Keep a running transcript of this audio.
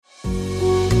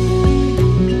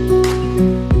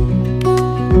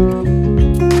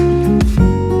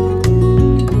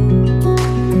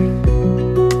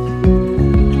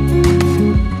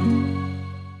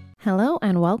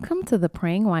the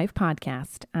Praying Wife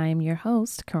podcast. I'm your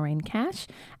host, Corinne Cash,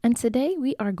 and today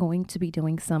we are going to be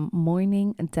doing some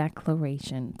morning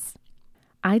declarations.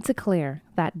 I declare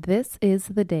that this is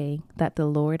the day that the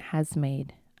Lord has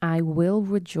made. I will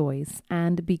rejoice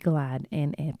and be glad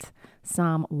in it.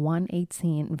 Psalm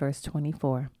 118, verse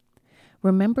 24.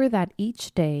 Remember that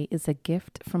each day is a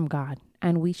gift from God,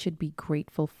 and we should be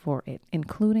grateful for it,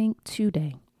 including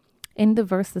today. In the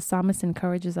verse, the psalmist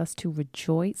encourages us to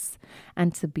rejoice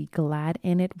and to be glad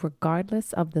in it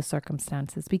regardless of the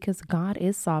circumstances, because God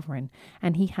is sovereign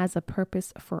and he has a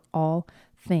purpose for all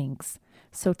things.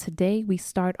 So today we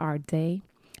start our day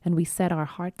and we set our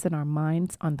hearts and our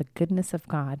minds on the goodness of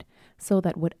God so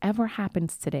that whatever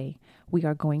happens today, we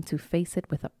are going to face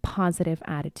it with a positive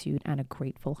attitude and a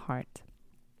grateful heart.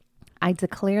 I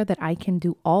declare that I can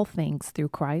do all things through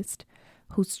Christ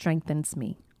who strengthens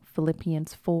me.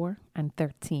 Philippians 4 and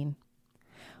 13.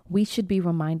 We should be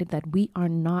reminded that we are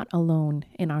not alone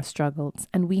in our struggles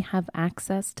and we have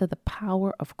access to the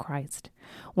power of Christ.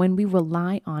 When we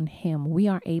rely on him, we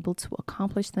are able to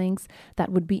accomplish things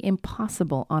that would be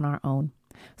impossible on our own.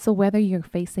 So whether you're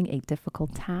facing a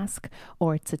difficult task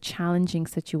or it's a challenging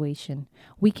situation,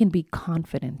 we can be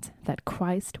confident that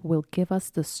Christ will give us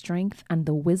the strength and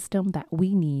the wisdom that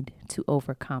we need to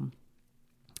overcome.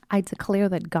 I declare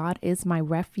that God is my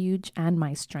refuge and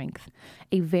my strength,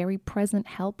 a very present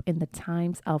help in the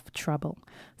times of trouble.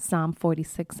 Psalm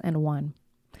 46 and 1.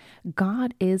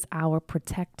 God is our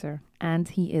protector and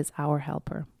he is our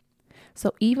helper.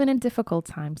 So even in difficult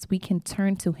times, we can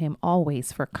turn to him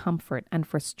always for comfort and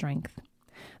for strength.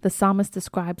 The psalmist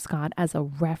describes God as a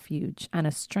refuge, and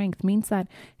a strength means that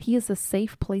he is a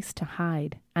safe place to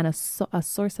hide and a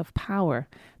source of power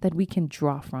that we can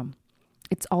draw from.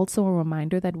 It's also a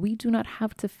reminder that we do not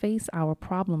have to face our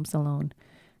problems alone,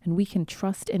 and we can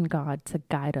trust in God to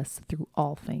guide us through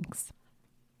all things.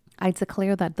 I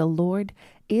declare that the Lord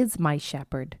is my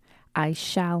shepherd. I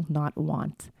shall not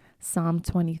want. Psalm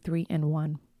 23 and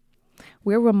 1.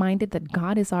 We're reminded that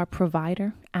God is our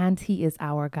provider and he is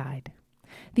our guide.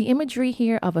 The imagery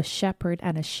here of a shepherd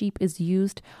and a sheep is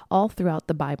used all throughout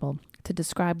the Bible to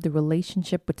describe the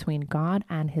relationship between God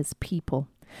and his people.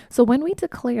 So when we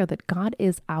declare that God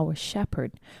is our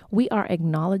shepherd, we are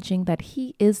acknowledging that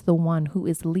he is the one who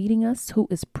is leading us, who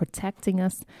is protecting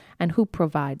us, and who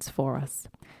provides for us.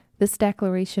 This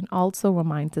declaration also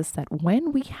reminds us that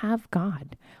when we have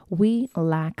God, we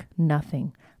lack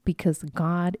nothing because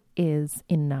God is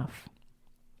enough.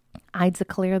 I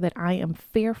declare that I am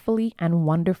fearfully and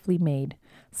wonderfully made.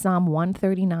 Psalm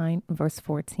 139, verse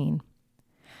 14.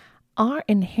 Our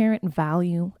inherent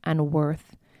value and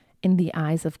worth in the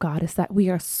eyes of God is that we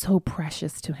are so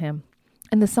precious to him.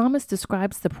 And the psalmist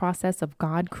describes the process of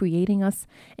God creating us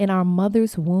in our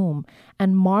mother's womb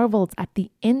and marvels at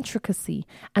the intricacy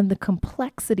and the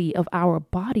complexity of our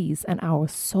bodies and our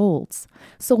souls.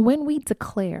 So when we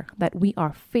declare that we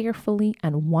are fearfully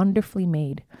and wonderfully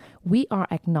made, we are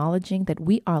acknowledging that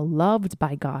we are loved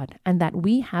by God and that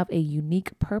we have a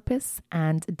unique purpose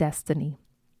and destiny.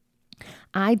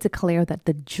 I declare that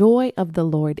the joy of the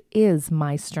Lord is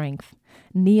my strength.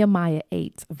 Nehemiah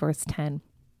 8, verse 10.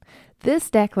 This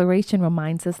declaration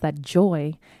reminds us that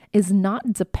joy is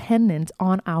not dependent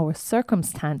on our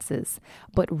circumstances,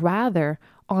 but rather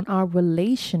on our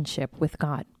relationship with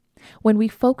God. When we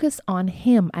focus on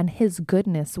him and his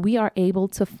goodness, we are able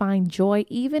to find joy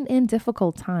even in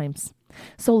difficult times.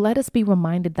 So let us be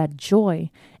reminded that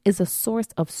joy is a source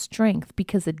of strength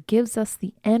because it gives us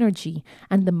the energy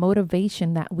and the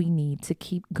motivation that we need to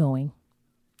keep going.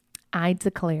 I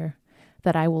declare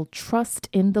that I will trust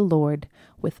in the Lord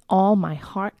with all my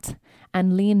heart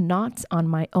and lean not on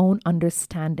my own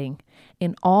understanding.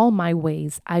 In all my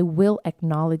ways, I will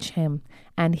acknowledge him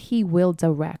and he will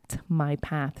direct my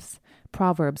paths.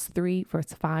 Proverbs 3,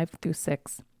 verse 5 through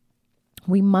 6.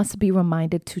 We must be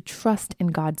reminded to trust in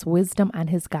God's wisdom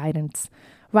and his guidance,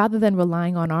 rather than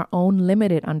relying on our own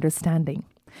limited understanding.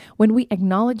 When we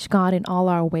acknowledge God in all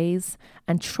our ways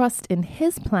and trust in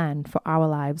his plan for our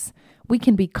lives, we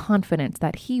can be confident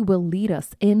that he will lead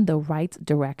us in the right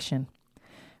direction.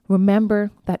 Remember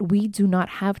that we do not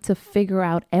have to figure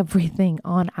out everything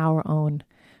on our own,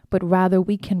 but rather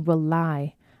we can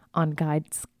rely on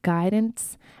God's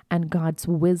guidance and God's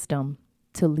wisdom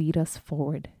to lead us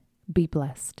forward. Be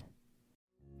blessed.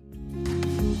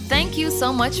 Thank you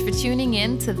so much for tuning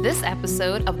in to this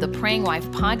episode of the Praying Wife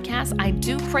podcast. I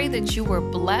do pray that you were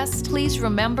blessed. Please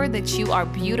remember that you are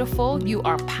beautiful, you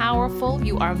are powerful,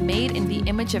 you are made in the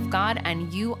image of God,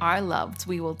 and you are loved.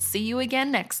 We will see you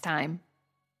again next time.